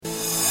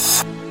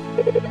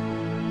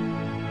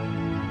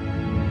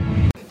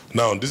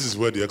Now, this is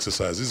where the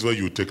exercise, this is where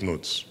you take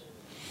notes.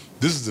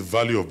 This is the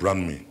value of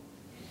brand me.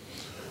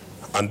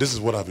 And this is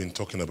what I've been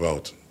talking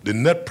about. The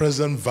net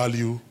present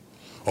value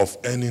of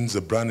earnings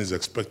the brand is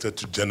expected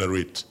to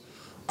generate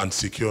and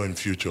secure in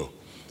future.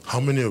 How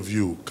many of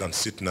you can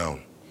sit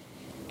down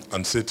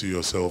and say to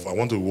yourself, I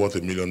want to be worth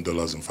 $1 million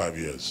in 5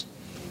 years?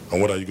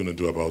 And what are you going to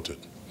do about it?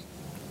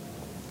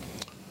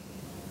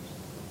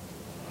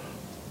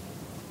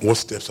 What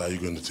steps are you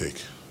going to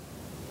take?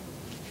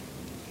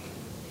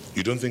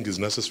 You don't think it's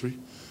necessary?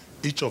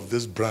 Each of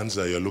these brands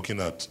that you're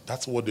looking at,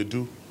 that's what they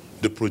do.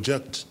 They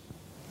project.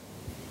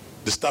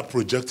 They start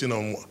projecting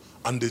on,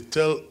 and they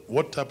tell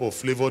what type of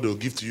flavor they'll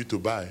give to you to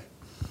buy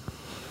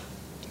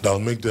that'll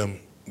make them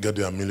get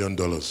their $1 million.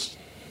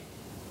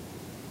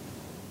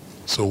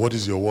 So what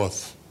is your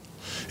worth?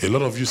 A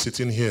lot of you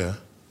sitting here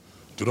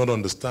do not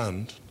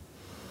understand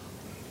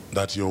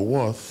that your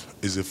worth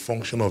is a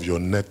function of your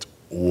net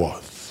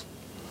worth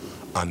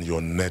and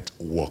your net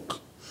work.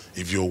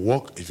 If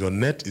your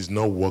net is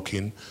not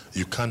working,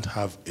 you can't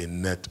have a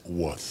net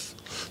worth.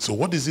 So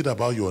what is it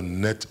about your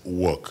net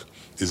work?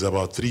 It's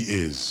about 3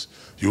 A's.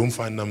 You won't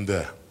find them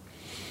there.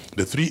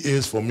 The 3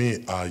 A's for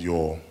me are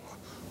your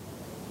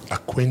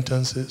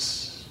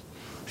acquaintances,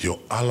 your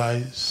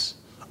allies,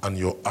 and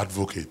your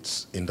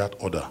advocates, in that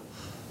order.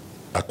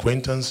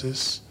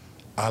 Acquaintances,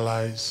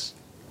 allies,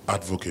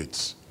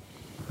 advocates.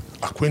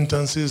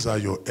 Acquaintances are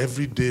your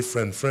everyday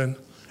friend.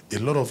 A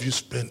lot of you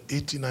spend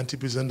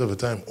 80-90% of the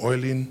time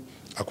oiling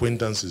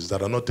acquaintances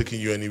that are not taking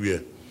you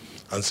anywhere,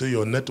 and say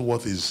your net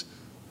worth is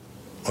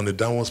on a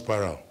downward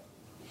spiral.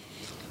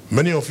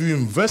 Many of you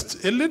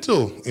invest a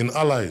little in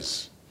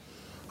allies.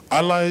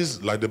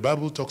 Allies, like the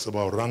Bible talks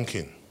about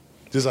ranking.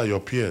 These are your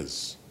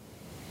peers.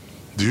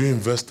 Do you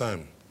invest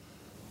time?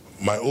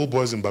 My old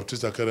boys in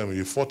Baptist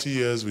Academy, 40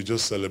 years we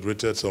just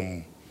celebrated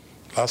some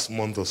last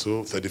month or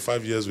so.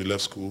 35 years we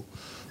left school.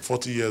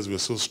 40 years we're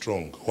so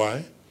strong.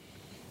 Why?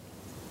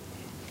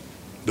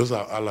 Those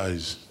are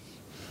allies.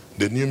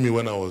 They knew me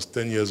when I was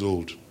 10 years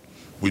old.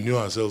 We knew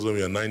ourselves when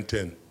we were 9,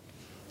 10.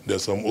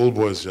 There's some old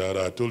boys here.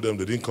 I told them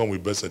they didn't come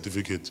with birth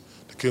certificate.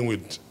 They came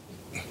with,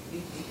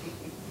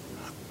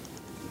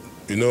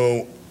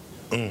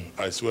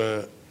 I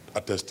swear,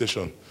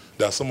 attestation.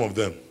 There are some of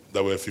them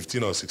that were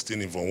 15 or 16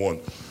 in Form 1.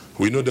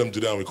 We know them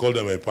today and we call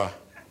them a pa.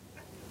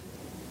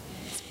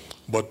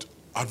 But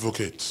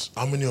advocates,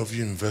 how many of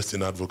you invest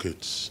in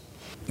advocates?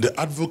 The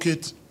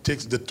advocate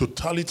takes the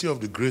totality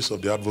of the grace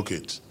of the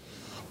advocate.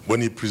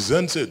 When he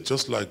presents it,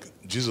 just like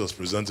Jesus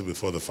presented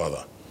before the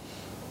Father,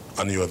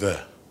 and you are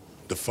there,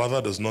 the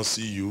Father does not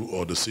see you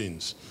or the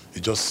sins.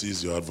 He just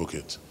sees your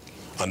advocate.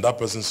 And that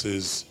person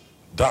says,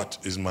 that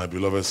is my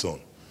beloved son.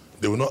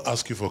 They will not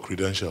ask you for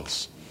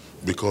credentials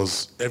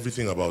because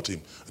everything about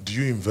him. Do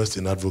you invest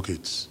in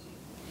advocates?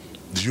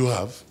 Do you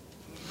have?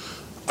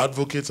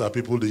 Advocates are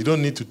people that you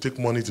don't need to take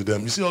money to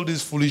them. You see all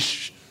these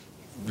foolish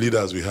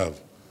leaders we have.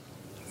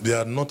 They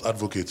are not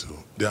advocates,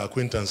 they are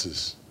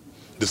acquaintances.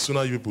 The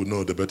sooner you people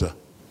know, the better.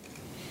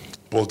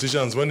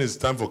 Politicians, when it's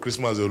time for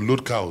Christmas, they'll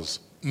load cows.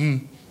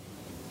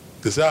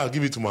 They say, I'll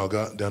give it to my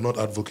guy. They are not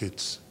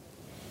advocates.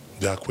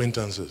 They are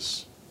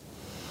acquaintances.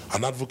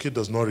 An advocate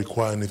does not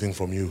require anything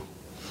from you.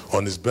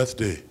 On his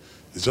birthday,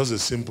 it's just a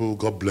simple,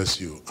 God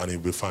bless you, and he'll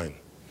be fine.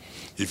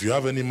 If you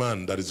have any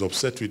man that is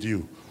upset with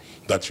you,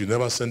 that you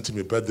never sent him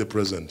a birthday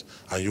present,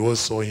 and you always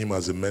saw him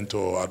as a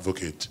mentor or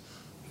advocate,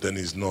 then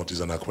he's not,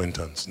 he's an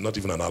acquaintance, not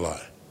even an ally.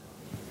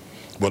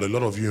 But a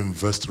lot of you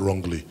invest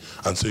wrongly,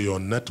 and so your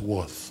net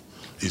worth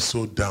is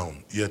so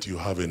down, yet you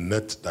have a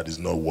net that is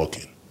not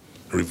working.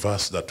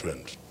 Reverse that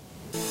trend.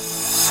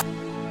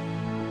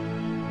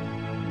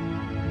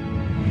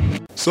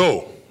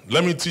 So,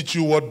 let me teach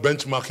you what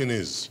benchmarking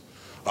is,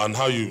 and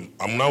how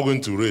I'm now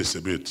going to race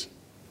a bit.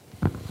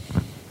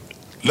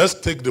 Let's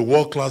take the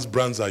world-class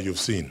brands that you've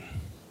seen,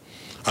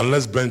 and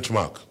let's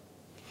benchmark.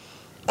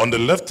 On the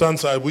left-hand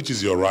side, which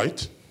is your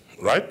right,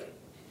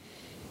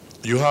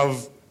 you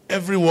have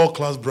every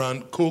world-class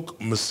brand,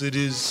 Coke,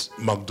 Mercedes,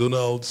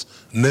 McDonald's,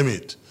 name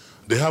it.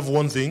 They have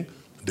one thing,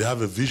 they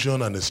have a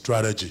vision and a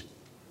strategy.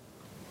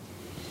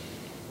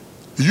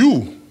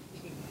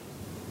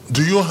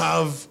 Do you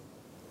have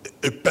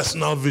a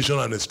personal vision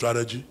and a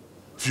strategy?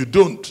 If you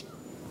don't,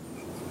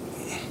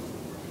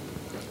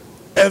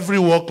 every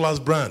world-class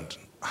brand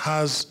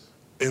has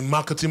a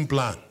marketing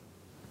plan.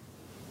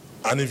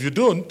 And if you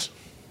don't,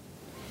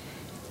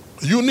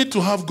 you need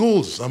to have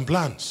goals and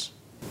plans.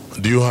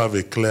 Do you have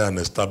a clear and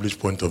established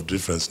point of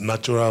difference?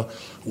 Natural,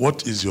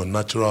 what is your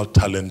natural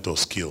talent or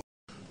skill?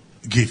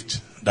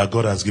 Gift that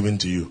God has given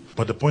to you.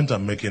 But the point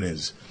I'm making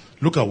is,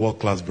 look at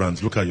world-class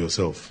brands, look at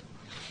yourself.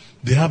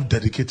 They have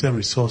dedicated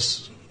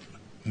resource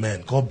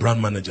men called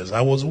brand managers.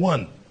 I was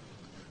one.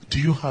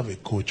 Do you have a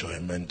coach or a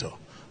mentor?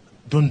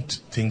 Don't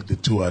think the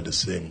two are the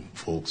same,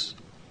 folks.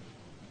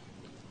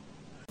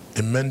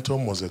 A mentor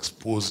must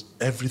expose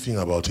everything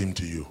about him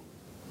to you.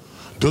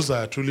 Those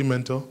that are truly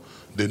mentor,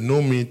 they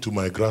know me to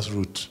my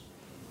grassroots,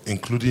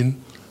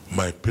 including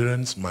my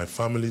parents, my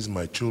families,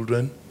 my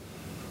children,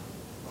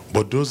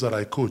 But those that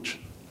I coach,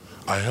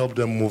 I help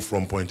them move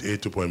from point A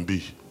to point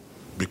B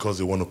because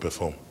they want to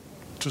perform.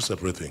 Two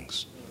separate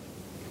things.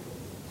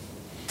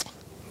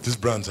 These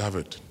brands have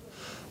it.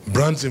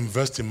 Brands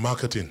invest in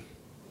marketing.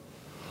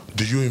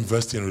 Do you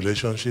invest in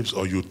relationships,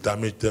 or you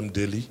damage them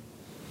daily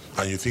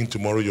and you think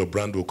tomorrow your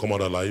brand will come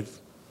out alive?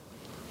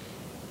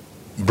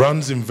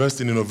 Brands invest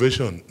in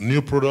innovation,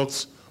 new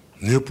products,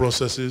 new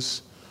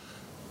processes.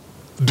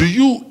 Do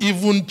you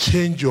even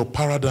change your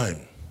paradigm?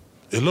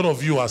 A lot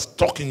of you are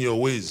stuck in your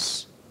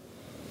ways.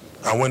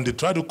 And when they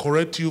try to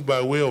correct you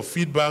by way of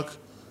feedback,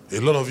 a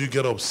lot of you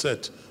get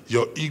upset.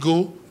 Your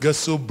ego gets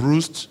so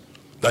bruised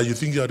that you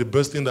think you are the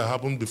best thing that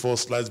happened before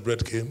sliced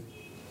bread came.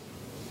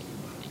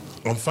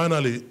 And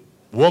finally,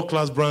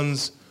 world-class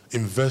brands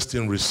invest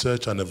in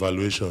research and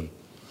evaluation.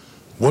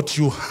 What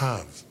you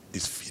have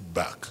is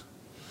feedback.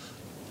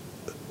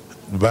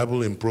 The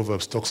Bible in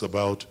Proverbs talks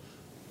about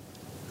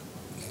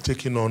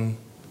taking on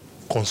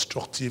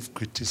constructive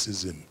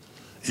criticism.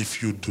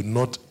 If you do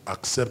not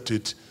accept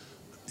it,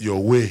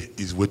 your way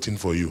is waiting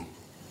for you.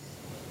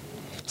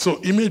 So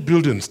image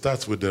building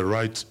starts with the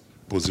right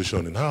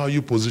positioning. How are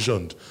you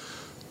positioned?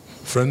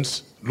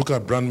 Friends, look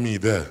at Brand Me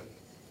there.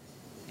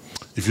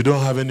 If you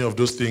don't have any of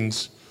those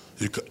things,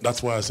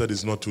 that's why I said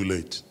it's not too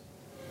late.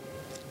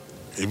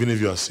 Even if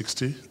you are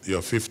 60, you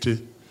are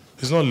 50,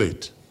 it's not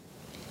late.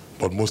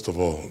 But most of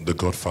all, the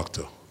God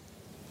factor.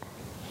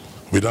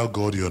 Without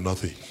God, you're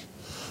nothing.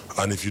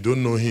 And if you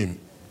don't know him,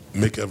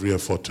 make every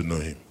effort to know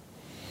him.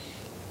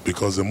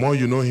 Because the more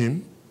you know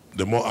him,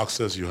 the more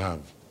access you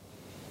have.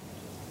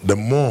 The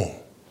more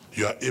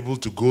you are able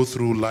to go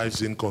through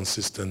life's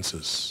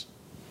inconsistencies.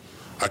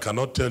 I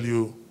cannot tell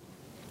you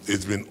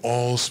it's been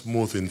all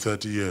smooth in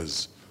 30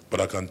 years,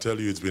 but I can tell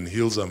you it's been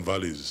hills and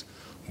valleys,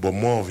 but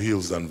more of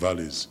hills than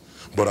valleys.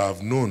 But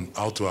I've known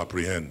how to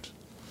apprehend.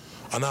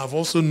 And I've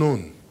also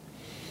known,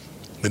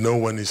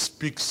 when he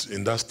speaks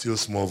in that still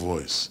small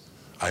voice,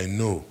 I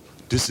know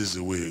this is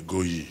the way,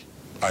 go ye,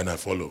 and I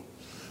follow.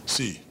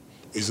 See,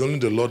 it's only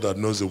the Lord that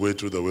knows the way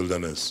through the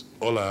wilderness.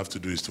 All I have to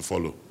do is to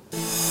follow.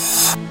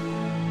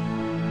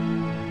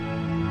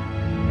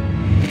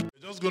 You're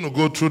just going to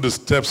go through the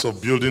steps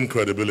of building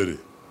credibility.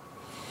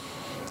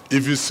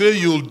 If you say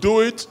you'll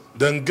do it,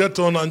 then get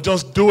on and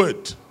just do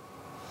it.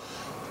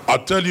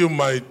 I'll tell you,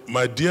 my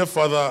dear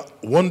father,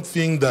 one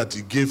thing that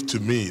he gave to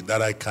me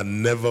that I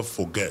can never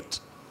forget.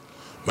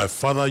 My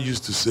father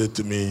used to say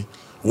to me,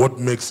 what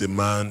makes a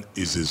man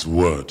is his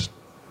word.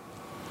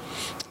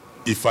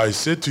 If I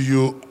say to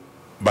you,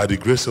 by the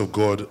grace of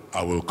God,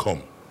 I will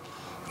come,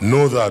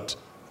 know that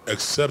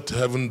except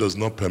heaven does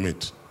not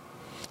permit,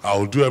 I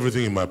will do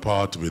everything in my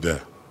power to be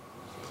there.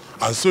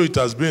 And so it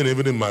has been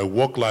even in my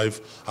work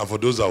life, and for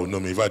those that will know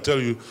me. If I tell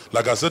you,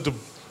 like I said to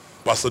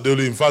Pastor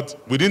Delu, in fact,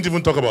 we didn't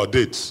even talk about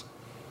dates.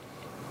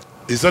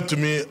 He said to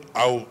me,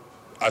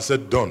 I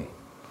said, done.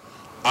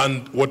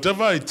 And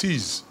whatever it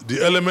is,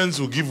 the elements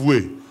will give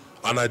way,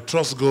 and I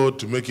trust God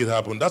to make it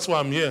happen. That's why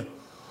I'm here.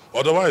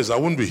 Otherwise, I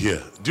wouldn't be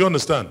here. Do you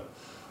understand?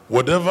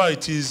 Whatever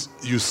it is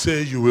you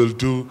say you will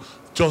do,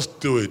 just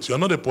do it. You're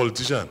not a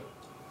politician.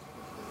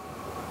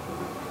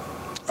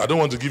 I don't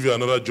want to give you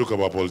another joke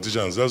about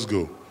politicians. Let's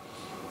go.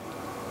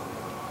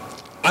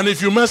 And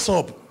if you mess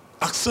up,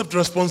 accept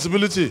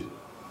responsibility.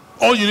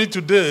 All you need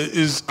to do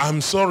is,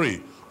 I'm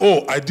sorry.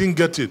 Oh, I didn't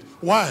get it.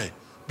 Why?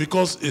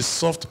 Because a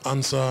soft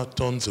answer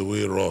turns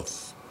away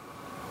wrath.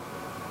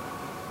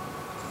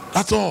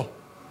 That's all.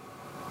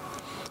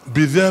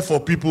 Be there for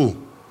people,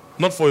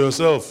 not for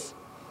yourself.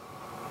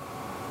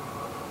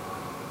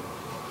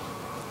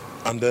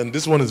 And then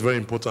this one is very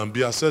important.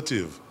 Be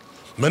assertive.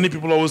 Many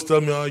people always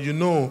tell me,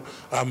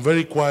 I'm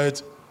very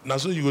quiet. Now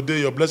so you go there,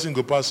 your blessing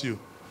go pass you.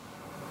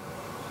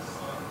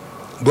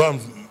 Go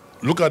and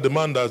look at the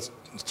man that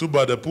stood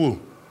by the pool.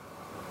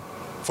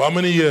 For how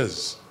many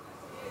years?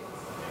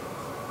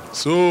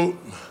 So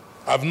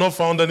I've not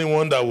found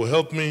anyone that will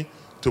help me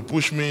to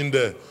push me in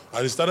there.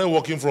 And he started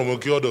walking from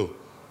Okiodo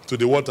to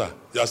the water.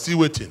 You are still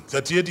waiting.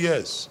 38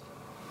 years.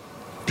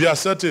 Be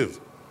assertive.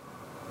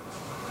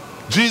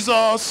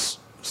 Jesus,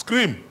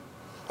 scream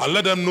and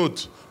let them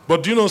note.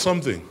 But do you know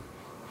something?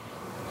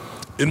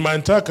 In my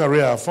entire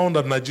career, I found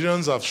that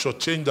Nigerians have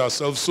shortchanged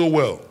ourselves so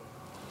well.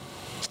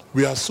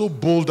 We are so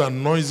bold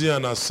and noisy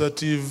and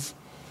assertive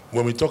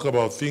when we talk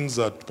about things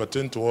that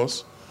pertain to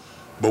us,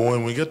 but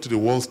when we get to the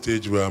world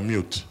stage, we are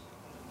mute.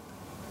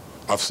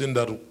 I've seen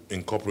that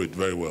incorporate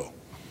very well.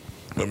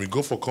 When we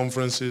go for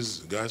conferences,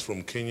 guys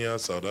from Kenya,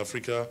 South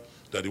Africa,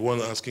 that the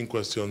one asking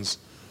questions,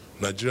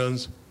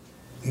 Nigerians,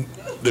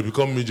 they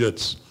become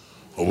midgets.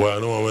 Oh boy, I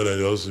know where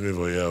they also me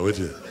for here. Wait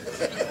here.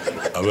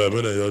 I bet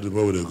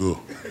where they go.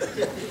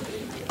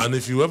 And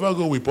if you ever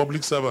go with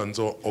public servants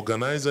or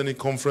organize any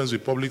conference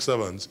with public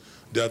servants,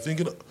 they are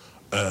thinking,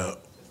 I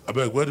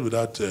beg, where did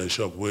that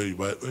shop? Where you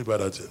buy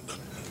that thing?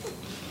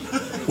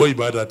 Where you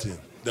buy that thing?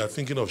 They are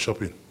thinking of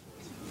shopping.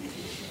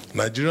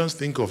 Nigerians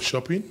think of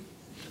shopping.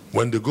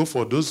 When they go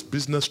for those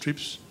business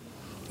trips,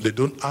 they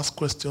don't ask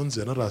questions,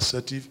 they're not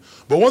assertive.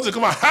 But once they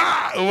come out,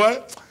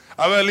 what?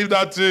 I will leave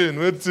that thing,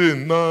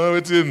 waiting, no,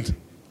 waiting.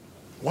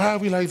 Why are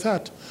we like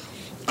that?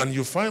 And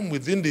you find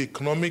within the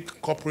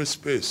economic corporate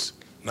space,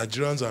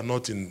 Nigerians are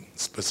not in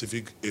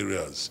specific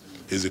areas.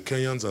 It's the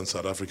Kenyans and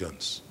South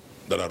Africans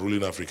that are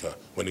ruling Africa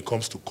when it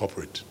comes to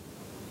corporate.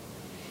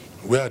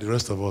 Where are the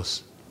rest of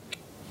us?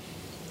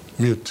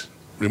 Mute,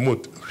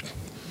 remote.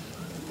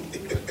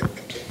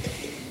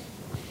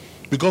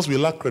 Because we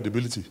lack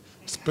credibility.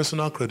 It's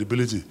personal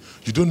credibility.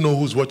 You don't know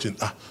who's watching.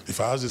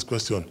 If I ask this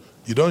question,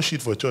 you don't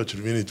shit for church,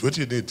 remain it. What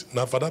you need?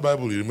 Now for that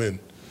Bible, you remain.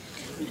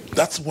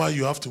 That's why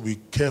you have to be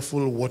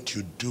careful what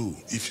you do.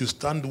 If you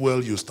stand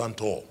well, you stand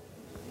tall.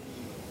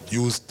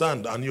 You will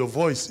stand, and your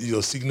voice is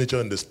your signature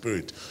in the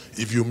spirit.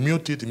 If you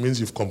mute it, it means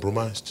you've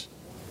compromised.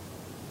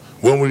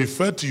 When we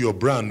refer to your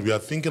brand, we are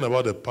thinking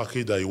about the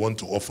package that you want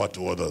to offer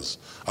to others.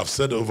 I've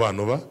said over and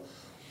over,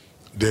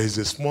 there is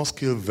a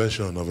small-scale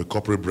version of a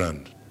corporate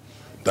brand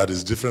that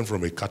is different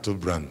from a cattle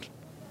brand.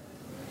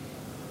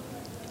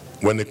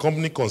 When a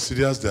company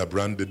considers their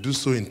brand, they do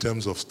so in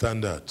terms of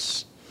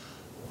standards.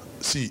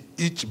 See,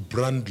 each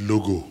brand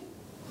logo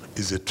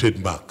is a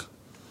trademark.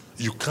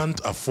 You can't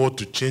afford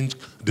to change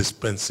the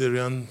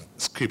Spencerian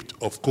script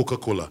of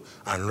Coca-Cola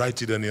and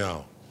write it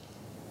anyhow.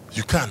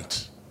 You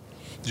can't.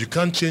 You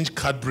can't change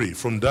Cadbury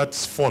from that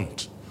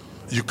font.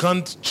 You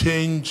can't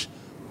change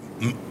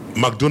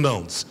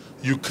McDonald's.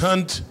 You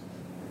can't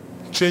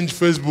change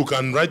Facebook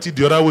and write it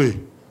the other way,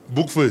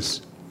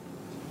 Bookface.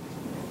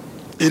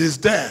 It is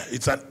there.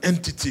 It's an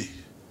entity,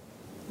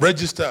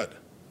 registered.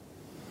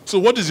 So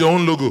what is your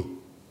own logo?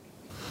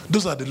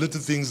 Those are the little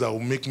things that will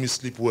make me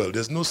sleep well.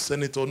 There's no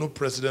senator, no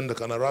president that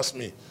can harass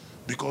me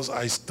because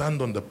I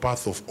stand on the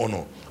path of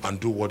honor and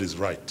do what is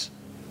right.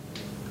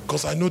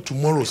 Because I know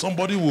tomorrow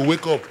somebody will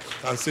wake up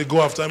and say,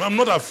 go after him. I'm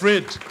not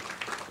afraid,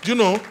 you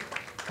know.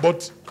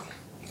 But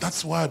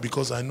that's why,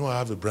 because I know I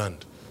have a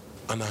brand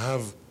and I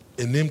have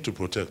a name to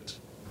protect.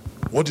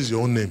 What is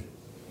your own name?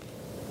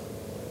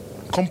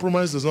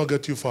 Compromise does not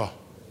get you far.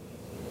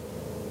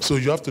 So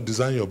you have to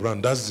design your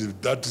brand. That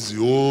is the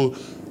whole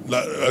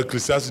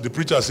Ecclesiastes. The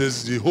preacher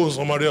says the whole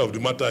summary of the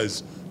matter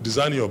is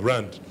designing your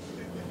brand.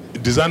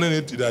 Designing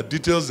it, there are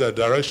details, there are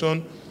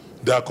direction,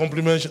 there are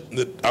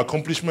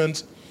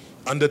accomplishments,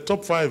 and the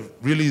top 5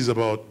 really is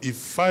about if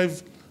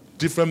 5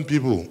 different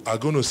people are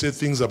going to say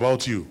things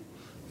about you,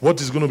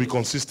 what is going to be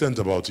consistent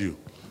about you?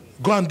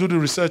 Go and do the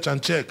research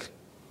and check.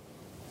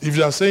 If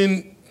you are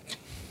saying,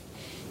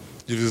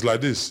 if it's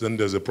like this, then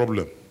there's a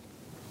problem.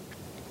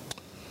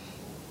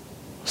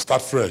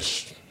 Start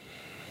fresh.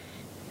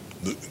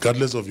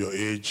 Regardless of your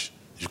age,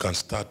 you can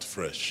start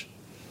fresh.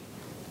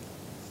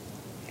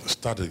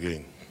 Start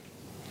again.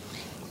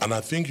 And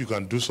I think you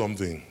can do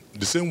something.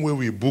 The same way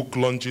we book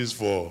launches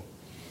for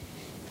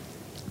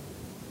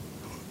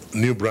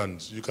new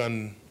brands, you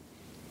can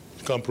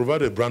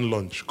provide a brand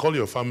launch. Call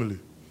your family.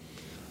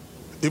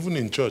 Even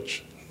in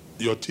church,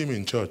 your team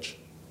in church,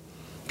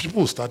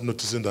 people will start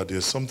noticing that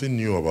there's something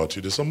new about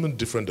you. There's something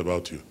different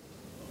about you.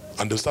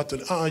 And they start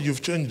telling,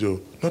 you've changed though.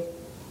 Not.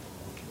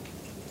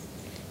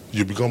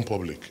 You become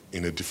public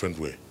in a different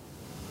way.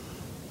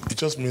 It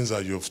just means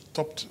that you've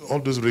stopped all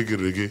those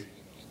reggae.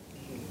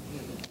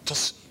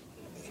 Just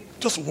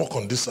walk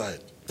on this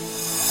side.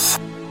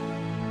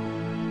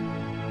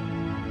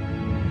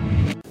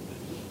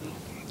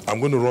 I'm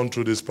going to run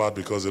through this part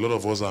because a lot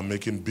of us are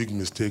making big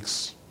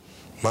mistakes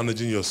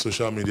managing your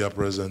social media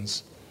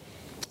presence.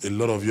 A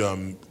lot of you are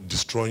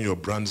destroying your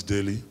brands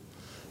daily.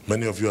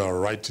 Many of you are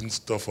writing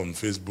stuff on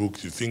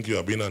Facebook. You think you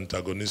are being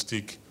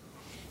antagonistic.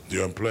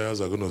 Your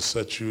employers are going to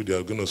search you. They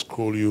are going to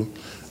scroll you.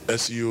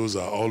 SEOs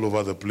are all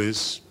over the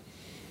place.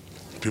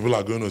 People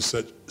are going to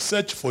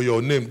search for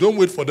your name. Don't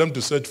wait for them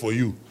to search for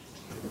you.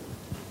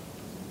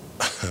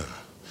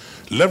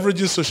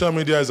 Leveraging social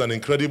media is an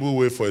incredible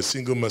way for a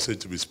single message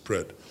to be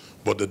spread.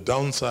 But the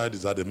downside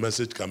is that the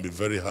message can be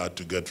very hard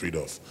to get rid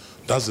of.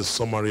 That's the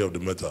summary of the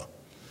matter.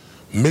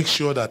 Make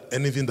sure that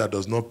anything that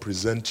does not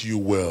present you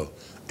well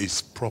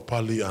is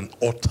properly and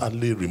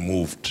utterly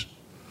removed.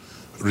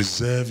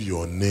 Reserve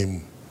your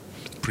name.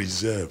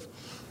 Preserve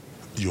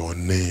your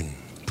name.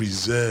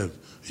 Preserve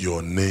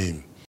your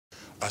name.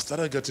 I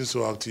started getting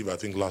so active, I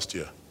think, last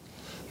year.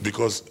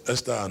 Because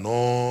Esther and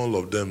all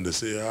of them, they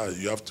say,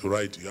 you have to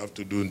write, you have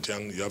to do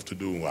Ntiang, you have to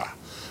do Wa.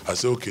 I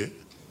say, okay.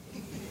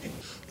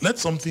 Let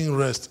something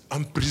rest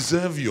and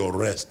preserve your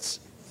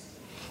rest.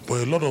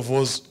 But a lot of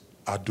us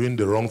are doing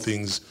the wrong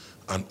things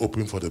and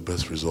hoping for the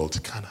best result.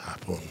 It can't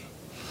happen.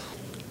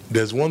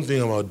 There's one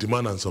thing about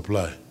demand and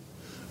supply.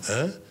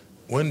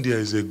 When there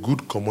is a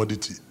good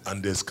commodity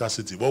and there's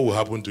scarcity, what will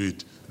happen to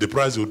it? The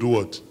price will do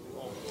what?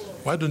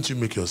 Why don't you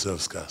make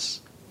yourself scarce?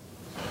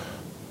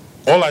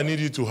 All I need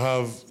you to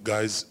have,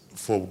 guys,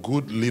 for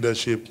good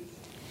leadership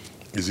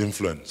is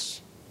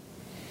influence.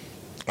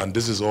 And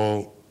this is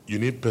all. You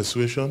need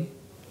persuasion.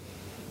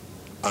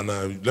 And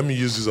let me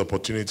use this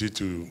opportunity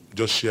to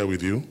just share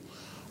with you.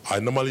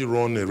 I normally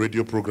run a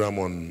radio program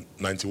on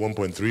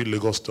 91.3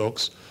 Lagos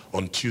Talks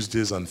on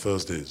Tuesdays and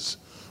Thursdays.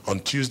 On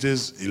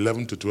Tuesdays,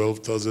 11 to 12,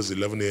 Thursdays,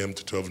 11 a.m.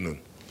 to 12 noon.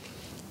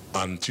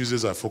 And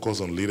Tuesdays, I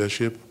focus on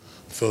leadership,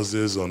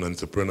 Thursdays on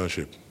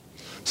entrepreneurship.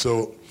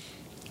 So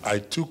I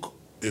took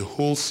a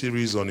whole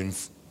series on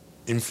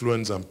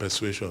influence and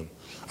persuasion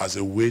as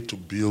a way to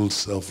build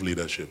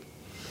self-leadership.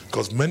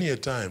 Because many a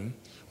time,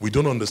 we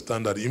don't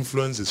understand that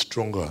influence is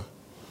stronger,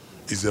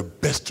 is the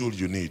best tool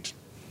you need,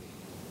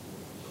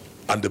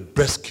 and the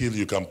best skill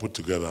you can put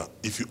together.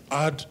 If you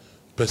add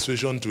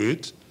persuasion to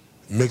it,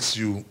 makes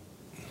you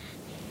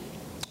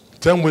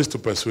 10 ways to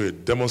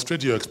persuade.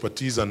 Demonstrate your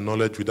expertise and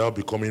knowledge without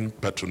becoming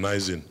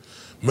patronizing.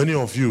 Many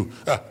of you,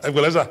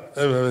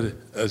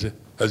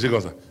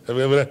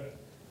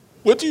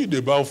 what do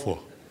you bow for?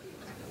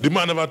 The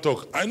man never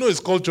talk. I know it's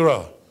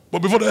cultural,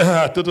 but before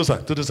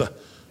that,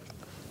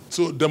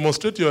 so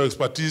demonstrate your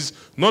expertise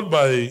not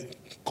by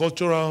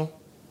cultural.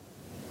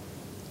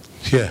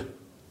 Here,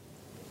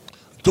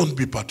 don't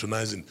be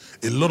patronizing.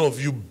 A lot of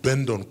you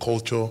bend on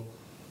culture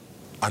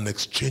and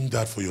exchange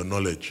that for your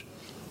knowledge.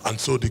 And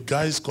so the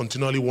guys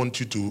continually want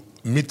you to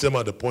meet them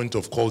at the point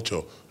of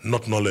culture,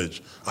 not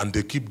knowledge, and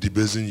they keep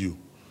debasing you.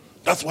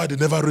 That's why they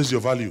never raise your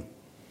value.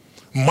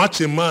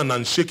 Match a man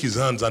and shake his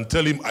hands and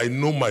tell him, I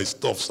know my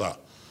stuff, sir.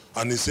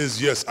 And he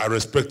says, yes, I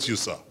respect you,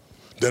 sir.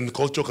 Then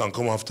culture can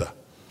come after.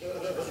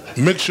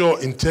 Make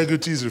sure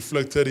integrity is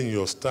reflected in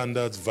your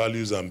standards,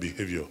 values, and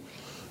behavior.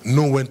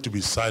 Know when to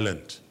be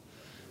silent.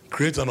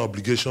 Create an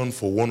obligation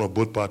for one or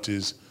both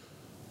parties.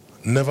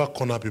 Never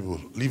corner people.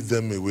 Leave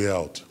them a way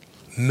out.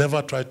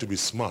 Never try to be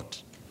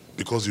smart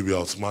because you'll be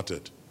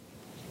outsmarted.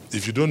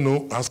 If you don't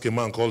know, ask a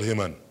man called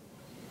Haman.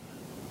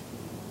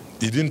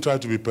 He didn't try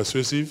to be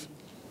persuasive.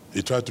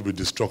 He tried to be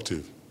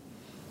destructive.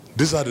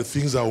 These are the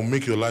things that will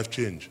make your life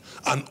change.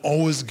 And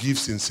always give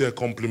sincere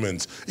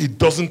compliments. It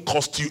doesn't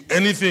cost you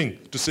anything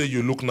to say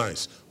you look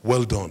nice.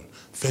 Well done.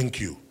 Thank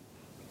you.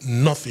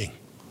 Nothing.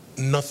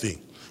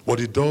 Nothing. What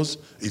it does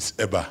is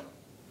Eba.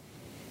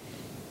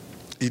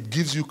 It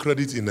gives you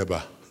credit in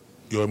Eba.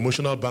 Your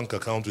emotional bank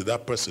account with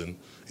that person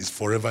is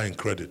forever in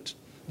credit.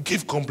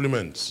 Give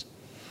compliments.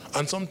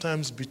 And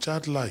sometimes be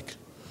childlike.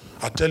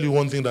 I tell you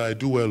one thing that I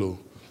do well. Oh,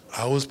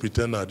 I always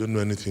pretend I don't know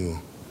anything.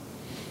 Oh.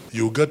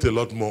 You'll get a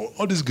lot more.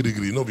 All this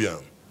giri-giri, no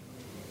biam.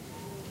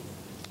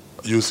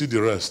 You'll see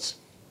the rest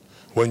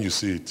when you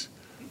see it.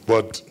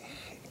 But,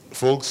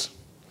 folks,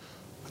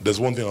 there's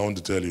one thing I want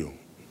to tell you.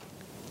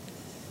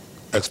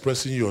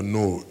 Expressing your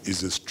no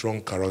is a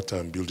strong character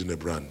in building a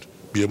brand.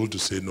 Be able to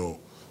say no.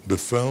 Be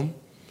firm,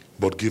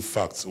 but give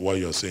facts while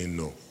you're saying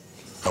no.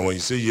 And when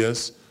you say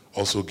yes,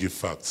 also give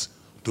facts.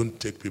 Don't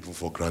take people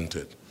for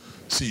granted.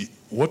 See,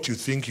 what you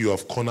think you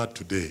have cornered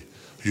today,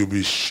 you'll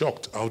be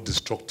shocked how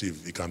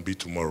destructive it can be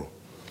tomorrow.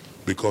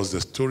 Because the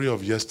story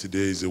of yesterday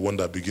is the one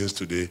that begins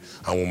today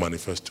and will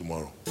manifest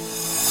tomorrow.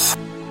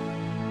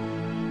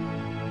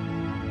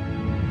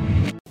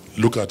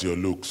 Look at your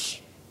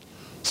looks.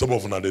 Some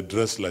of them, they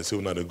dress like say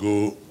when they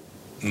go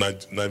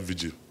night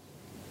vigil.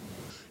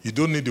 You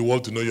don't need the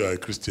world to know you are a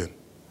Christian.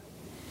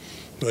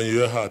 When you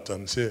hear heart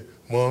and say,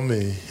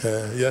 Mommy,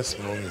 yes,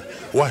 Mommy.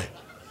 Why?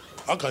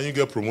 How can you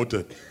get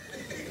promoted?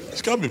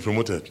 You can't be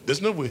promoted.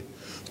 There's no way.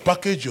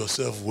 Package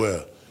yourself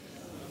well.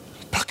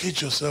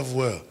 Package yourself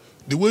well.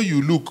 The way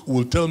you look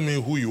will tell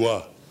me who you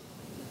are.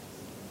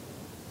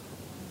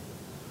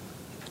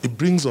 It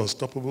brings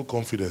unstoppable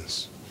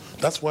confidence.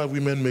 That's why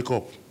women make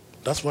up.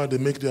 That's why they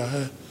make their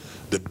hair.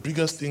 The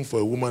biggest thing for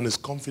a woman is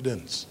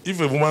confidence.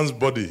 If a woman's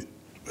body,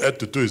 head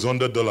to toe, is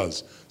 $100,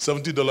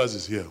 $70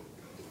 is here.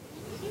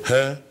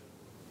 Hair,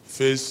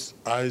 face,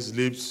 eyes,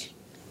 lips.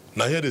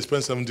 Now here they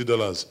spend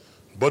 $70.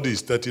 Body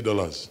is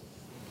 $30.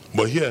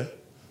 But here,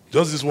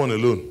 just this one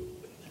alone,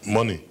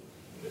 money.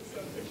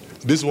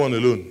 This one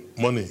alone,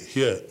 money.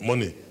 Here,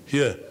 money.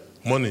 Here,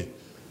 money.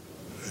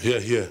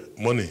 Here,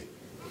 money.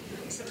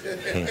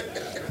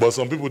 But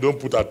some people don't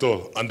put at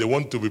all, and they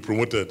want to be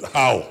promoted.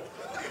 How?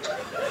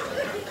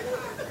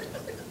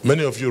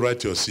 Many of you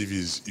write your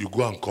CVs, you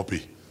go and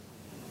copy.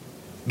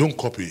 Don't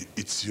copy,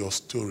 it's your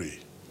story.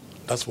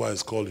 That's why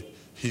it's called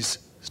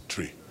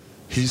history.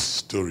 His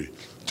story.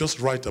 Just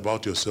write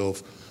about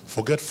yourself.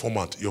 Forget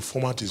format. Your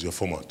format is your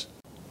format.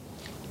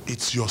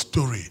 It's your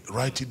story.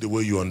 Write it the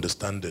way you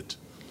understand it.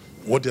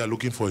 What they are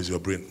looking for is your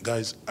brain.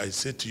 Guys, I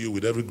say to you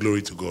with every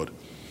glory to God,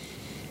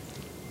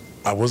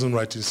 I wasn't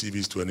writing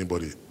CVs to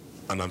anybody,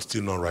 and I'm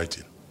still not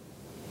writing.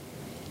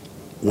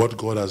 What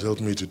God has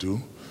helped me to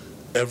do,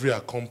 every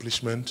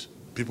accomplishment,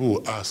 people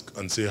will ask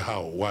and say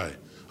how, why,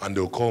 and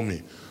they'll call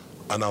me,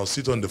 and I'll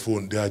sit on the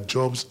phone. There are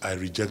jobs I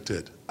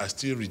rejected. I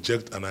still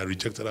reject, and I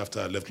rejected after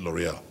I left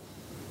L'Oreal.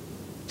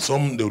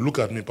 Some, they'll look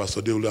at me,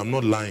 Pastor Deolu, I'm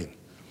not lying.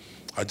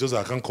 I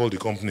can't call the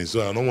company,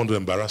 so I don't want to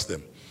embarrass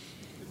them.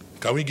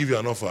 Can we give you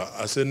an offer?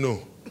 I said,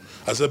 no.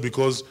 I said,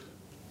 because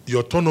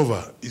your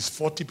turnover is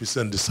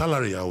 40%. The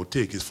salary I will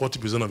take is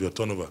 40% of your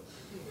turnover.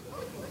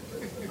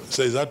 I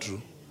said, is that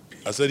true?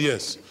 I said,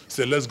 yes. He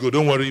said, let's go.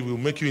 Don't worry. We'll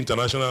make you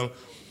international.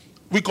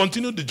 We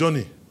continued the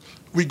journey.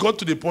 We got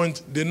to the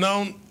point, they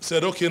now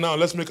said, okay, now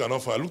let's make an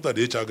offer. I looked at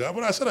the HR guy,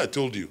 but I said, I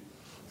told you,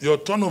 your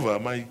turnover,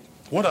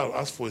 what I'll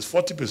ask for is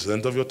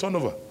 40% of your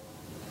turnover.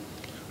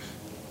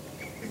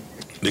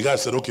 The guy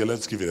said, okay,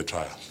 let's give it a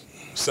try.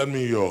 Send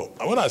me your,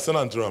 and when I sent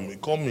it to him, he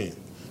called me.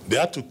 They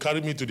had to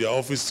carry me to their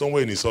office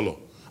somewhere in Isolo.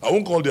 I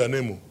won't call their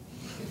name.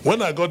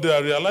 When I got there, I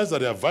realized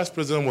that their vice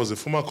president was a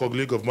former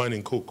colleague of mine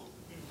in Coke,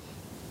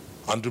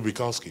 Andrew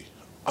Bukowski.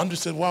 Andrew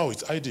said, wow,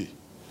 it's ID.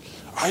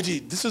 ID,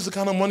 this is the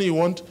kind of money you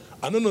want?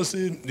 I don't know,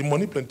 say, the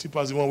money plenty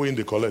pass the one way in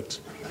they collect.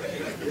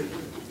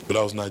 But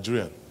I was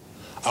Nigerian.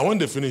 And when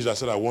they finished, I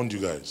said, I warned you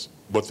guys.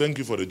 But thank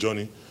you for the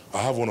journey. I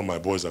have one of my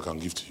boys I can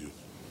give to you.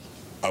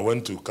 I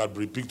went to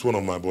Cadbury, picked one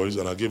of my boys,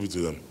 and I gave it to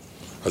them.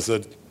 I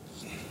said,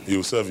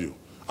 he'll serve you.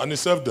 And he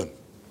served them.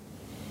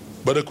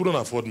 But they couldn't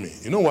afford me.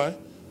 You know why?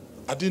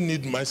 I didn't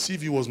need, my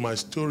CV was my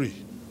story.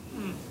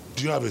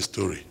 Do you have a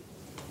story?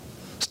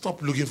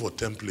 Stop looking for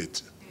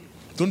template.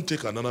 Don't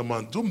take another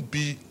man. Don't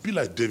be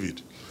like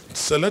David.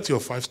 Select your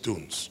 5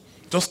 stones.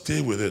 Just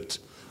stay with it.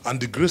 And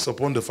the grace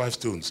upon the 5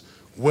 stones,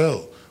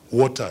 well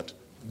watered,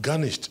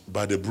 garnished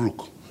by the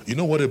brook. You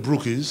know what a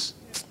brook is?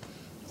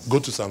 Go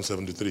to Psalm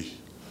 73.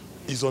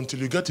 It's until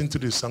you get into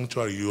the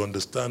sanctuary you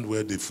understand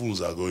where the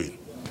fools are going.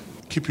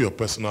 Keep your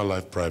personal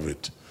life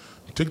private.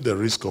 Take the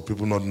risk of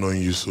people not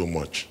knowing you so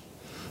much.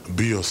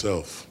 Be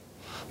yourself,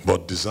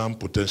 but disarm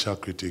potential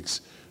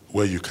critics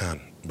where you can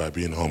by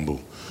being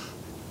humble.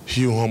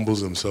 He who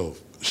humbles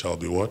himself shall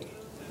be what?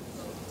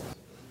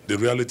 The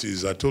reality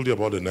is, I told you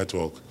about the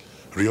network.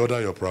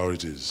 Reorder your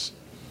priorities.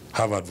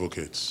 Have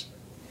advocates,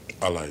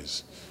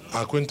 allies.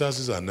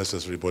 Acquaintances are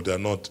necessary, but they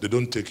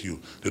don't take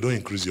you. They don't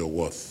increase your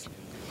worth.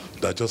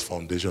 They're just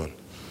foundation.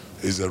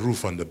 It's the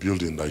roof and the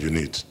building that you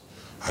need.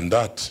 And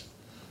that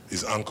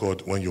is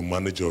anchored when you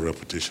manage your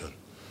reputation.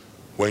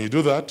 When you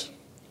do that,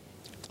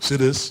 see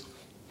this,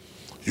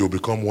 you'll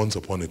become once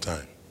upon a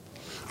time.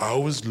 I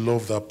always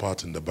love that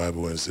part in the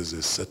Bible when it says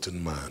a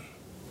certain man.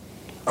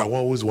 I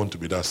always want to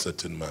be that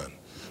certain man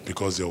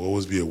because there will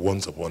always be a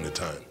once upon a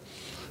time.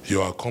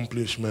 Your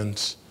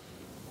accomplishments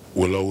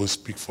will always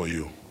speak for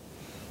you.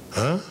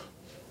 Huh?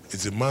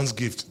 It's a man's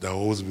gift that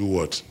will always be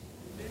what?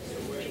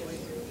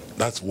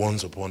 That's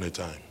once upon a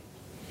time.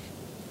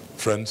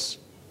 Friends,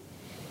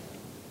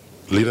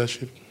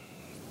 leadership,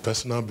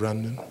 personal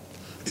branding,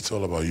 it's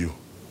all about you.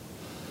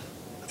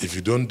 If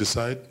you don't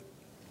decide,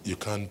 you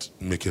can't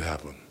make it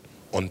happen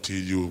until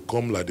you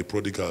come like the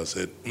prodigal and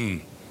said,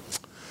 you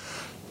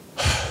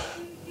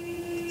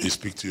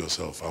speak to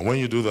yourself. And when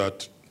you do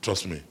that,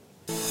 trust me,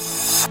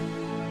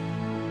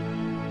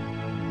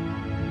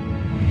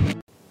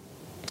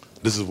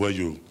 this is where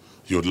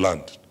you'd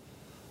land.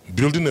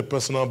 Building a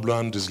personal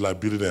brand is like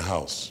building a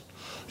house.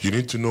 You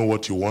need to know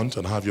what you want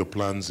and have your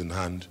plans in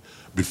hand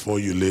before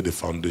you lay the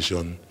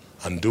foundation.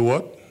 And do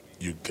what?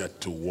 You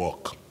get to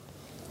walk.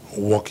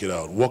 Walk it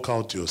out. Walk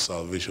out your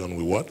salvation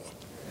with what?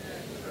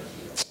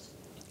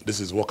 This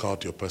is walk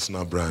out your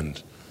personal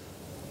brand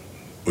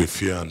with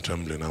fear and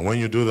trembling. And when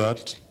you do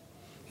that,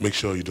 make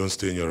sure you don't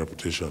stay in your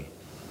reputation.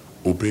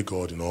 Obey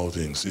God in all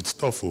things. It's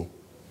tough, oh.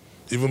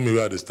 Even me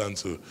where I stand,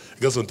 so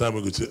because sometimes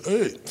we could say,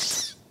 hey.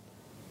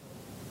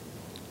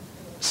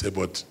 Say,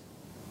 but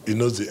he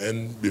knows the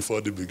end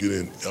before the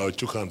beginning. I'll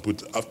choke and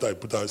put, after I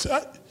put on, say,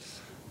 ah,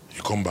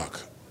 you come back.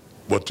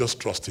 But just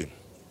trust him.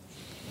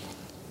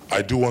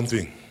 I do one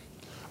thing.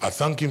 I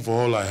thank him for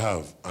all I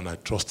have, and I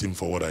trust him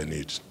for what I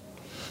need.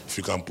 If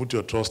you can put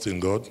your trust in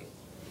God,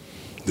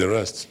 the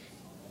rest,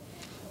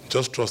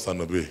 just trust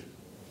and obey,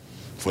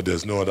 for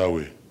there's no other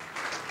way.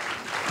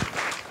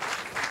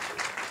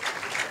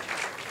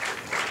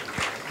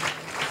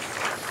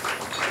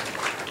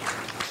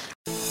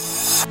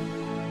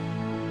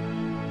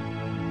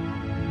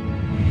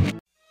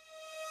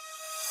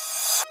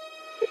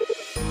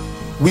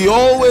 We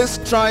always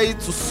try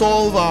to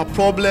solve our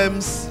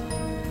problems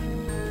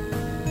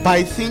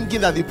by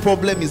thinking that the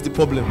problem is the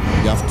problem.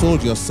 You have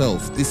told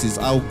yourself, this is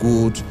how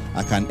good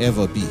I can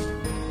ever be.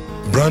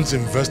 Brands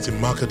invest in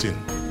marketing.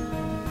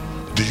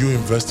 Do you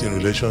invest in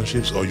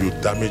relationships or you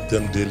damage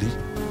them daily?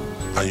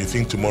 And you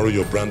think tomorrow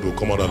your brand will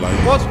come out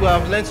alive? What we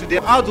have learned today,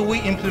 how do we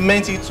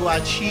implement it to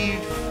achieve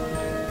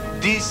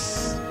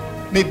these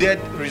needed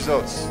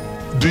results?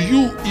 Do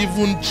you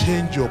even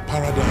change your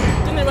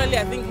paradigm? Generally,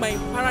 I think my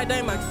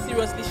paradigm has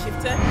seriously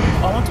shifted.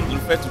 I want to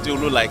refer to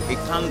Deolo like a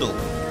candle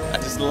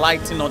that is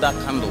lighting other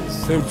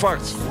candles. In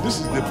fact, this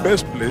is the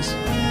best place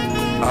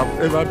I've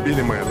ever been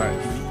in my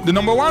life. The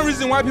number one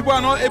reason why people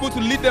are not able to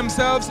lead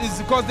themselves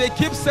is because they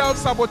keep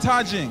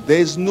self-sabotaging. There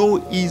is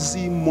no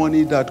easy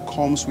money that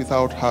comes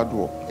without hard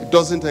work. It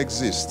doesn't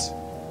exist.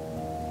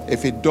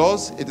 If it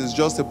does, it is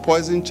just a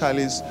poison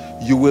chalice.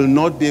 You will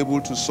not be able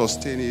to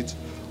sustain it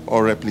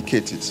or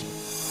replicate it.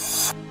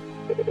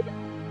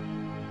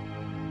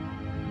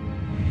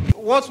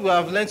 What we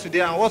have learned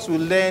today and what we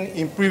learned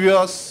in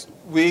previous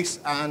weeks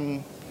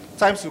and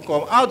times to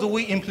come, how do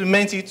we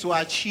implement it to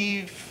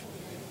achieve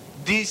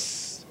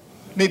these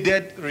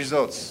needed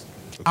results?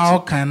 How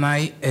can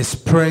I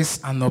express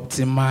and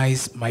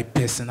optimize my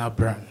personal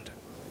brand?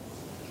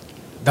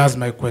 That's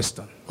my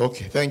question.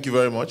 Okay, thank you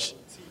very much.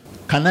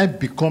 Can I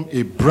become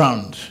a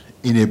brand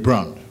in a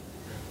brand?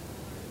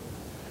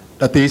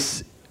 That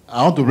is,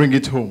 I want to bring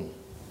it home.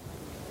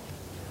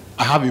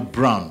 I have a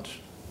brand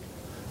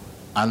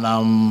and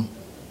I'm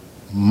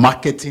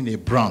marketing a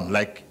brand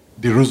like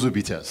the Rosu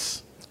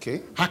Bitters.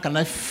 Okay. How can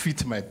I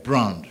fit my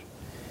brand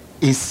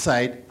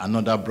inside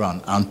another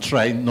brand and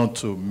try not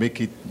to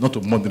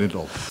model it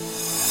up?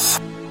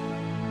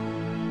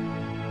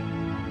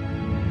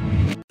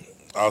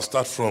 I'll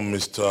start from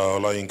Mr.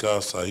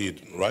 Olayinka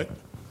Said, right?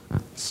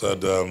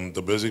 Said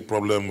the basic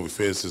problem we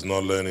face is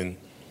not learning,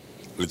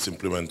 it's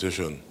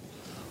implementation.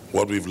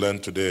 What we've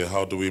learned today,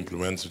 how do we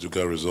implement it to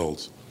get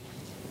results?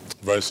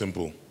 Very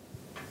simple.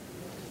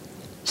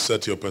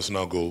 Set your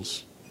personal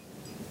goals,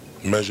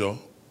 measure,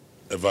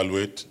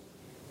 evaluate,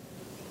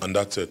 and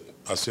that's it.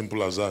 As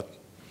simple as that.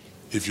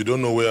 If you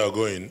don't know where you're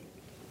going,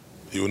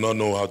 you will not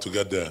know how to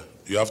get there.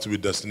 You have to be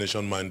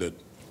destination minded.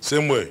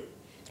 Same way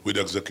with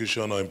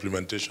execution or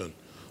implementation.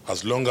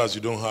 As long as you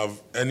don't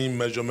have any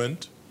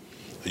measurement,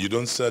 you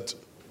don't set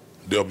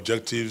the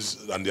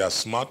objectives and they are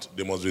smart,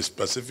 they must be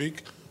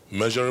specific,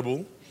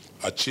 measurable,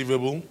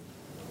 achievable,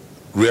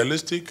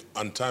 realistic,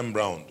 and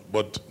time-bound.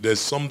 But there's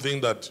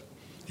something that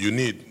you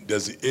need.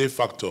 There's the A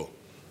factor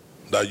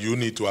that you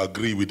need to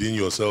agree within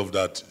yourself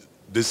that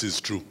this is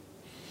true.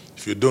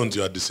 If you don't,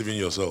 you are deceiving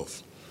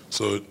yourself.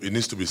 So it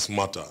needs to be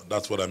smarter.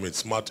 That's what I mean,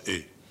 smart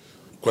A.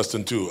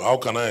 Question 2, how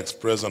can I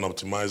express and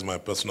optimize my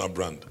personal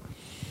brand?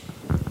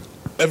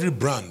 Every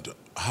brand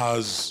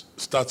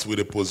starts with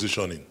a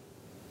positioning.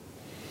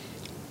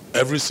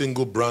 Every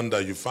single brand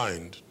that you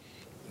find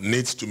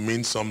needs to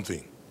mean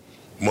something,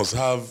 must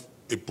have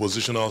a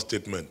positional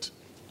statement.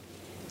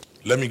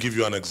 Let me give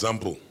you an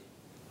example.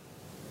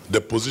 The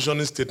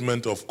positioning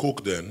statement of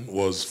Coke then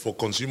was for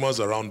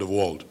consumers around the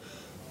world.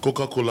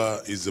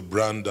 Coca-Cola is a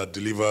brand that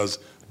delivers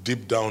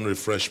deep down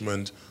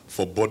refreshment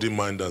for body,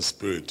 mind, and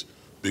spirit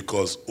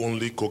because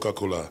only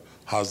Coca-Cola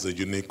has the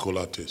unique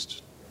cola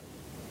taste.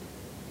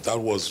 That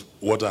was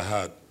what I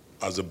had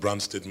as a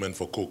brand statement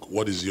for Coke.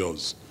 What is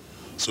yours?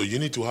 So you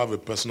need to have a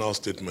personal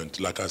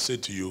statement. Like I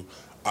said to you,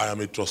 I am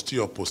a trustee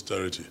of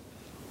posterity.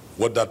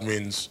 What that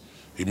means,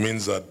 it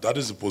means that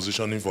is the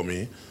positioning for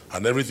me,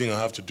 and everything I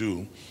have to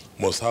do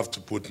must have to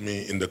put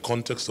me in the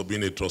context of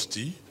being a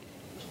trustee.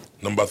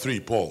 Number 3,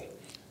 Paul,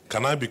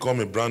 can I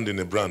become a brand in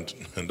a brand?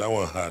 And that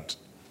one hard.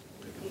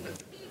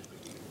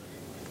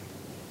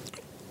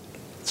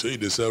 So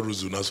they sell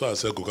Ruzu, that's why I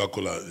sell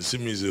Coca-Cola. You see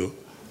me, Zio?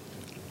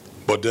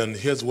 But then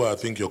here's where I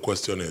think your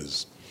question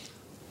is.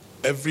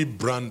 Every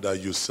brand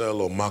that you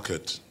sell or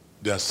market,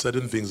 there are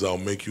certain things that will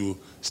make you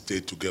stay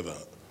together,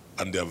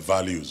 and their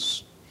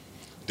values.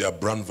 Their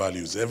brand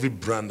values. Every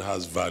brand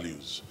has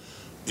values.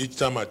 Each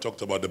time I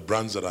talked about the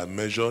brands that I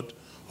measured,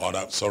 or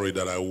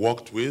that I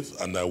worked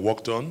with and I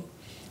worked on,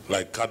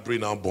 like Cadbury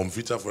now,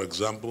 Bonvita, for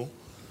example,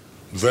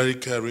 very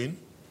caring.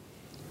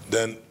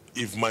 Then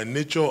if my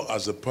nature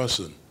as a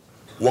person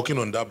working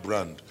on that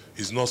brand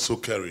is not so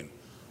caring,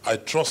 I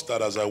trust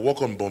that as I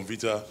work on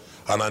Bonvita,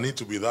 and I need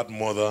to be that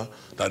mother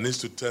that needs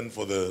to tend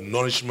for the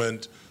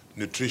nourishment,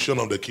 nutrition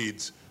of the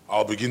kids,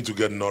 I'll begin to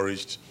get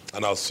nourished,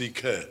 and I'll see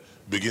care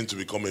begin to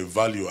become a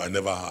value I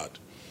never had.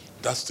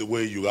 That's the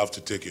way you have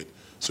to take it.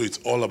 So it's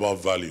all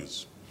about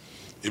values.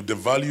 If the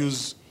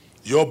values,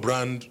 your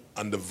brand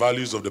and the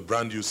values of the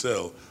brand you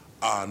sell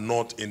are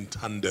not in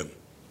tandem,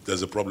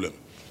 there's a problem.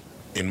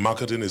 In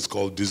marketing, it's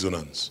called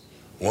dissonance.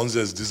 Once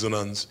there's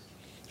dissonance,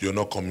 you're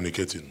not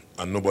communicating,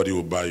 and nobody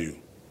will buy you.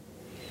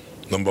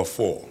 Number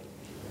 4,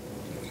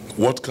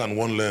 what can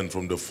one learn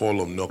from the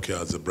fall of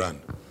Nokia as a brand?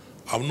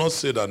 I will not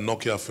say that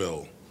Nokia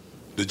fell.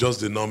 They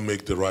just did not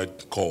make the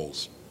right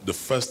calls. The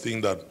first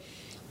thing that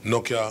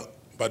Nokia,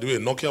 by the way,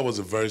 Nokia was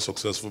a very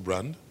successful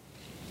brand.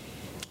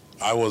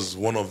 I was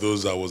one of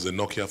those that was a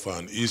Nokia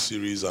fan,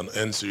 E-series and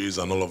N-series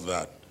and all of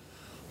that.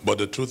 But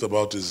the truth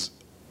about it is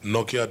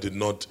Nokia did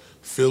not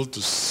fail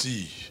to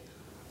see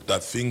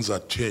that things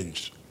had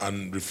changed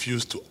and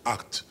refused to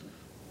act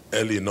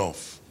early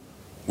enough.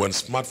 When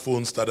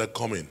smartphones started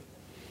coming,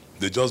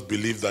 they just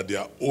believed that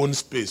their own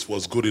space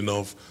was good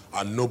enough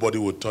and nobody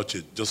would touch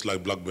it, just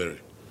like BlackBerry.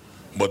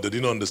 But they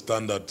didn't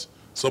understand that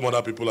some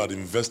other people had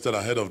invested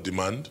ahead of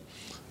demand,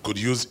 could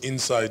use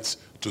insights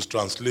to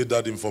translate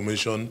that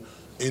information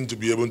into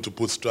be able to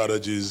put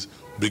strategies,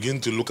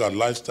 begin to look at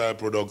lifestyle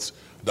products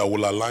that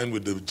will align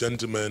with the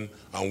gentlemen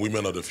and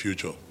women of the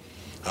future.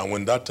 And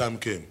when that time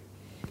came,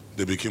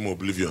 they became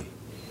oblivion.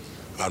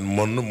 And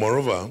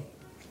moreover,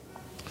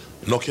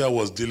 Nokia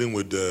was dealing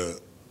with the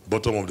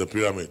bottom of the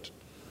pyramid.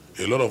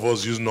 A lot of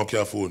us use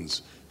Nokia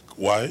phones.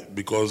 Why?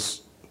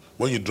 Because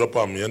when you drop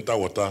them, you enter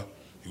water,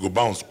 you go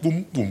bounce,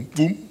 boom, boom,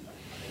 boom.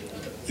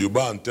 You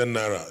buy on 10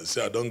 naira,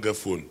 say, I don't get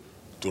phone.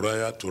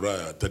 Turaya,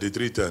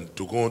 3310,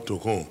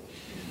 Tukon.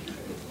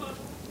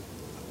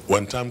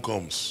 When time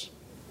comes,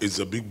 it's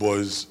the big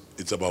boys,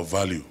 it's about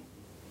value.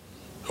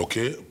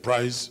 Okay?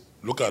 Price,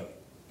 look at,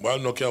 while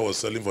Nokia was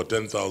selling for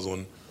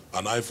 10,000,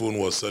 an iPhone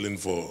was selling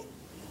for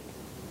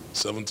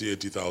 70,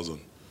 80,000.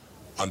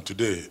 And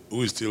today,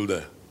 who is still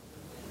there?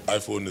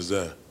 iPhone is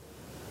there.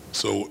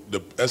 So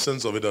the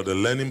essence of it, or the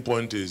learning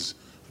point is,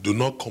 do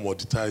not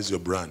commoditize your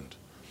brand.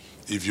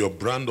 If your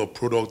brand or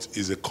product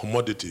is a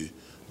commodity,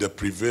 the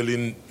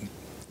prevailing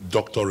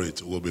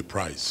doctorate will be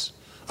price.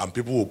 And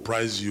people will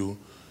price you.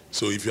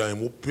 So if you're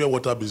in pure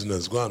water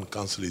business, go and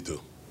cancel it.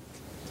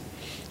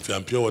 If you're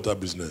in pure water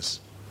business,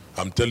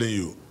 I'm telling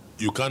you,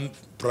 you can't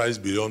price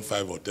beyond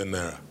 5 or 10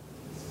 naira.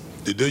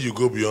 The day you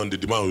go beyond the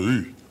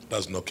demand,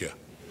 that's Nokia.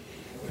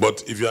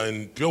 But if you're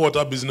in pure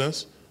water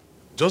business,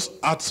 just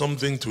add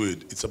something to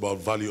it. It's about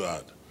value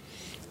add.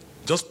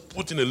 Just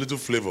put in a little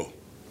flavor.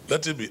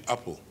 Let it be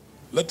apple.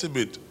 Let it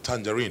be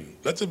tangerine.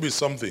 Let it be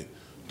something.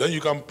 Then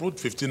you can put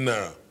 15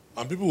 naira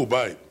and people will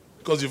buy it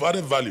because you've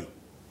added value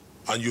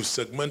and you've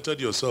segmented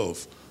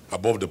yourself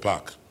above the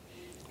pack.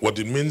 What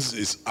it means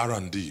is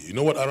R&D. You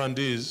know what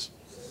R&D is?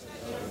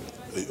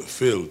 You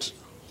failed.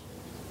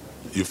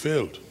 You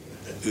failed.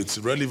 It's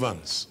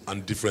relevance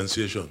and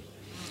differentiation.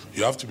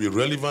 You have to be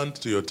relevant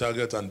to your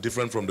target and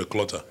different from the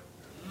clutter.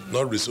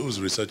 Not who's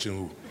researching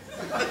who.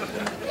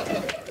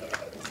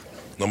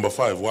 Number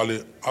 5,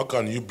 Wale, how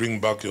can you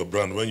bring back your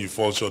brand when you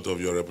fall short of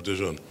your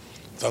reputation?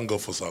 Thank God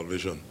for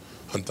salvation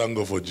and thank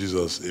God for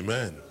Jesus.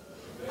 Amen.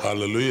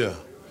 Hallelujah.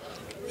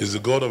 He's the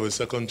God of a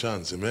second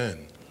chance.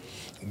 Amen.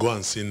 Go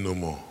and sin no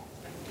more.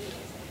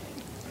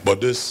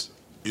 But this,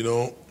 you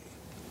know,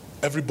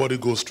 everybody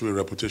goes through a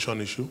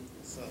reputation issue.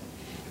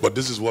 But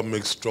this is what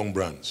makes strong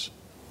brands.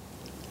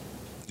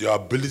 Your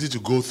ability to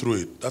go through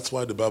it. That's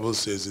why the Bible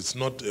says it's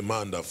not a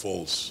man that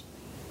falls.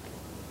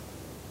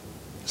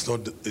 It's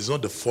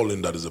not the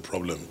falling that is the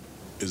problem.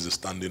 It's the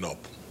standing up.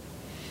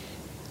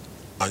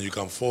 And you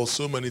can fall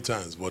so many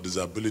times, but there's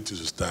the ability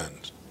to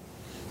stand.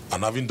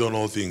 And having done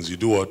all things, you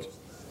do what?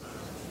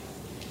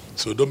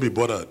 So don't be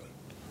bothered.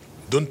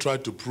 Don't try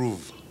to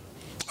prove.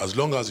 As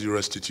long as you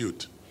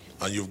restitute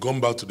and you've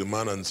gone back to the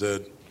man and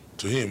said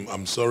to him,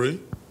 I'm sorry,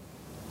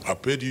 I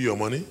paid you your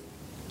money,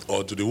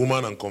 or to the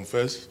woman and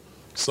confess,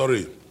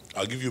 sorry,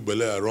 I'll give you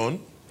belay I run,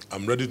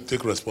 I'm ready to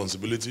take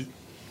responsibility.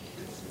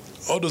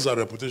 All those are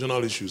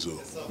reputational issues, though.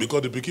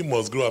 Because the pikin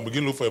must grow and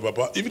begin to look for your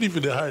papa. Even if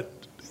they hide,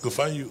 they go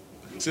find you.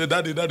 Say,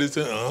 daddy,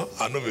 say,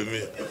 I know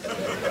me.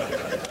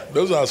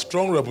 Those are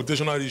strong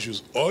reputational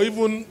issues. Or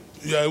even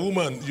you're a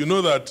woman, you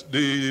know that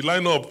the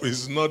lineup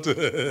is not...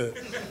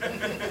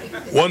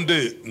 One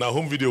day, now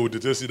home video will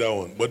detest that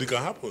one. But it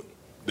can happen.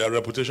 There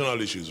are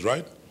reputational issues,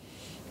 right?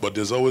 But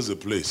there's always a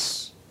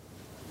place.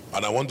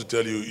 And I want to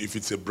tell you, if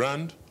it's a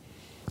brand,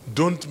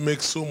 don't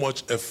make so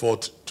much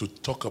effort to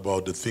talk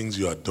about the things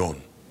you have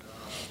done.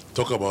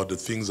 Talk about the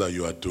things that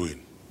you are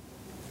doing.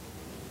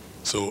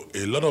 So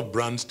a lot of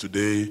brands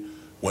today,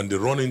 when they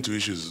run into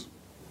issues,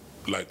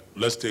 like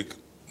let's take,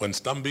 when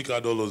Stanbic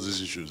had all of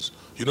these issues,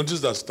 you notice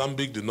that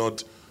Stanbic did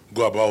not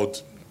go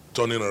about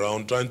turning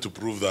around, trying to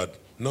prove that,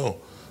 no,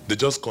 they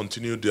just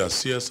continued their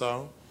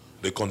CSR,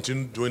 they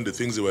continued doing the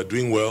things they were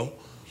doing well.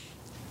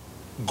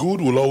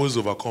 Good will always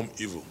overcome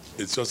evil.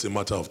 It's just a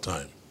matter of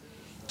time.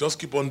 Just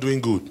keep on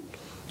doing good.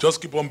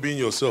 Just keep on being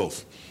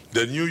yourself.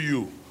 The new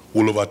you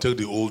will overtake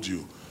the old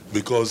you.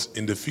 Because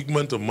in the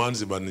figment of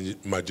man's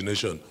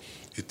imagination,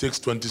 it takes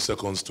 20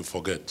 seconds to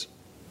forget.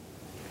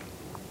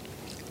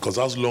 Because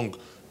as long,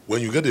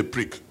 when you get a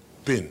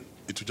pain,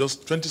 it will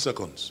just 20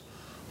 seconds.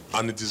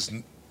 And it is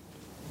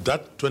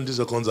that 20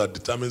 seconds that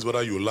determines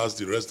whether you last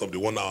the rest of the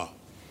 1 hour.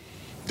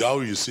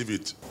 How you receive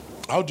it.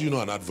 How do you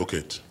know an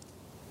advocate?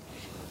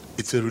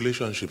 It's a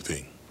relationship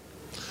thing.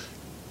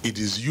 It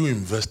is you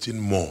investing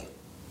more.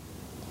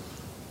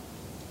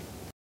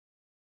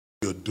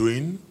 You're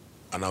doing.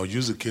 And I'll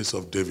use the case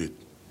of David.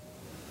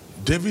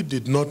 David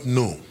did not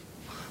know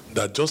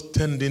that just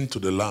tending to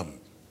the lamb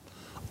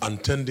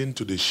and tending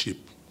to the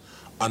sheep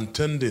and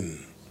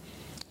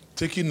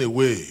taking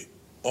away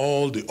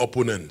all the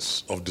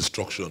opponents of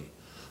destruction,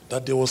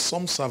 that there was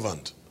some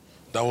servant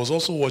that was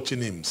also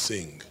watching him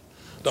sing,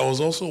 that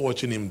was also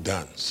watching him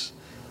dance,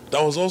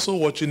 that was also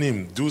watching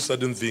him do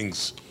certain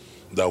things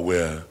that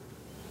were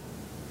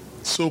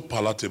so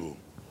palatable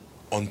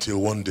until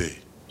one day.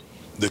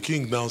 The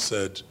king now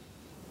said,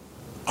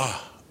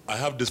 I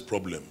have this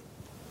problem.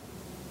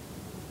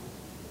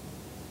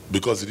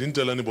 Because he didn't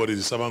tell anybody,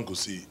 the servant could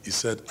see. He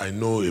said, I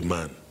know a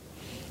man.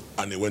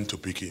 And he went to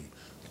pick him.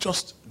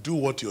 Just do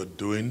what you're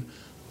doing.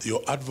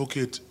 Your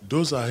advocate,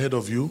 those ahead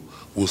of you,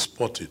 will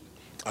spot it.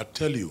 I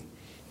tell you,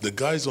 the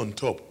guys on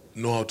top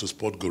know how to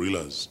spot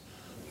gorillas.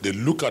 They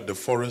look at the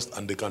forest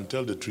and they can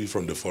tell the tree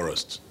from the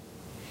forest.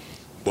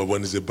 But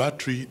when it's a bad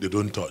tree, they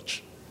don't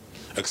touch.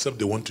 Except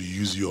they want to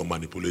use you or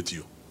manipulate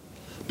you.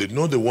 They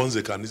know the ones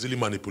they can easily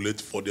manipulate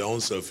for their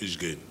own selfish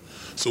gain.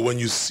 So when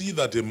you see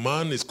that a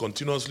man is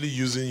continuously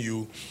using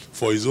you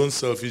for his own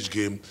selfish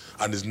gain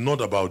and it's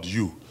not about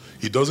you,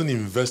 he doesn't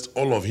invest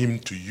all of him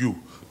to you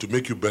to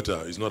make you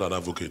better. He's not an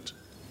advocate.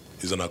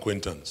 He's an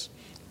acquaintance.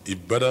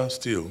 If better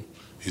still,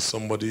 he's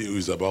somebody who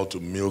is about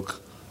to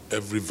milk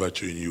every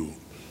virtue in you.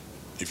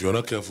 If you're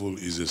not careful,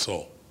 he's a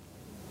saw.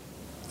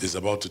 He's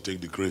about to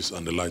take the grace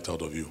and the light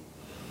out of you.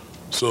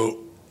 So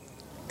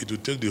it will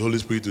take the Holy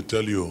Spirit to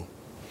tell you,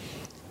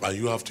 and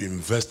you have to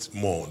invest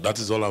more. That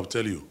is all I'll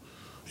tell you.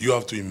 You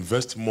have to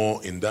invest more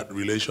in that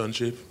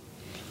relationship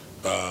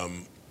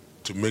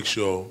to make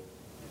sure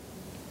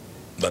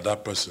that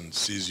that person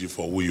sees you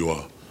for who you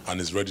are and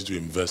is ready to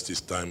invest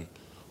his time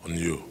on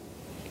you.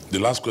 The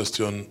last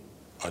question,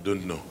 I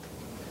don't know.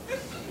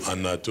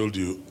 And I told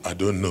you, I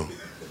don't know.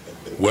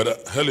 Whether,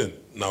 Helen,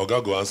 now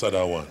God go answer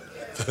that one.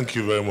 Thank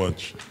you very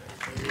much.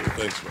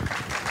 Thanks, man.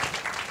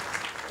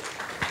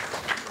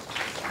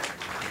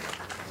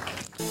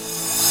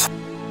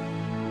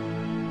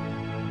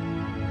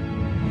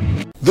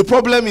 The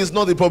problem is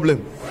not the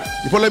problem.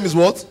 The problem is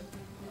what?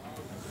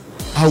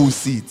 How we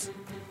see it.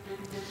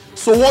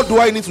 So what do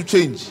I need to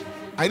change?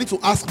 I need to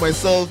ask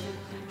myself,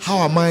 how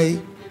am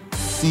I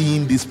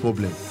seeing this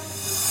problem?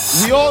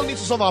 We all need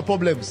to solve our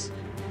problems.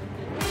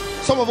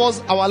 Some of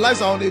us, our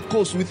lives are on a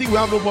course. We think we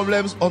have no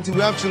problems until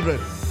we have children.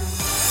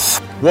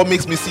 What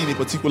makes me see in a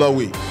particular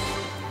way?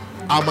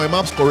 Are my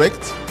maps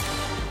correct?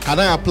 Can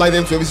I apply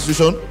them to every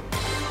situation?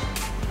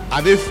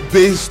 Are they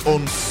based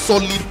on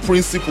solid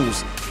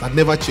principles that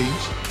never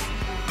change?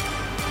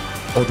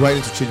 Or do I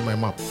need to change my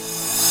map?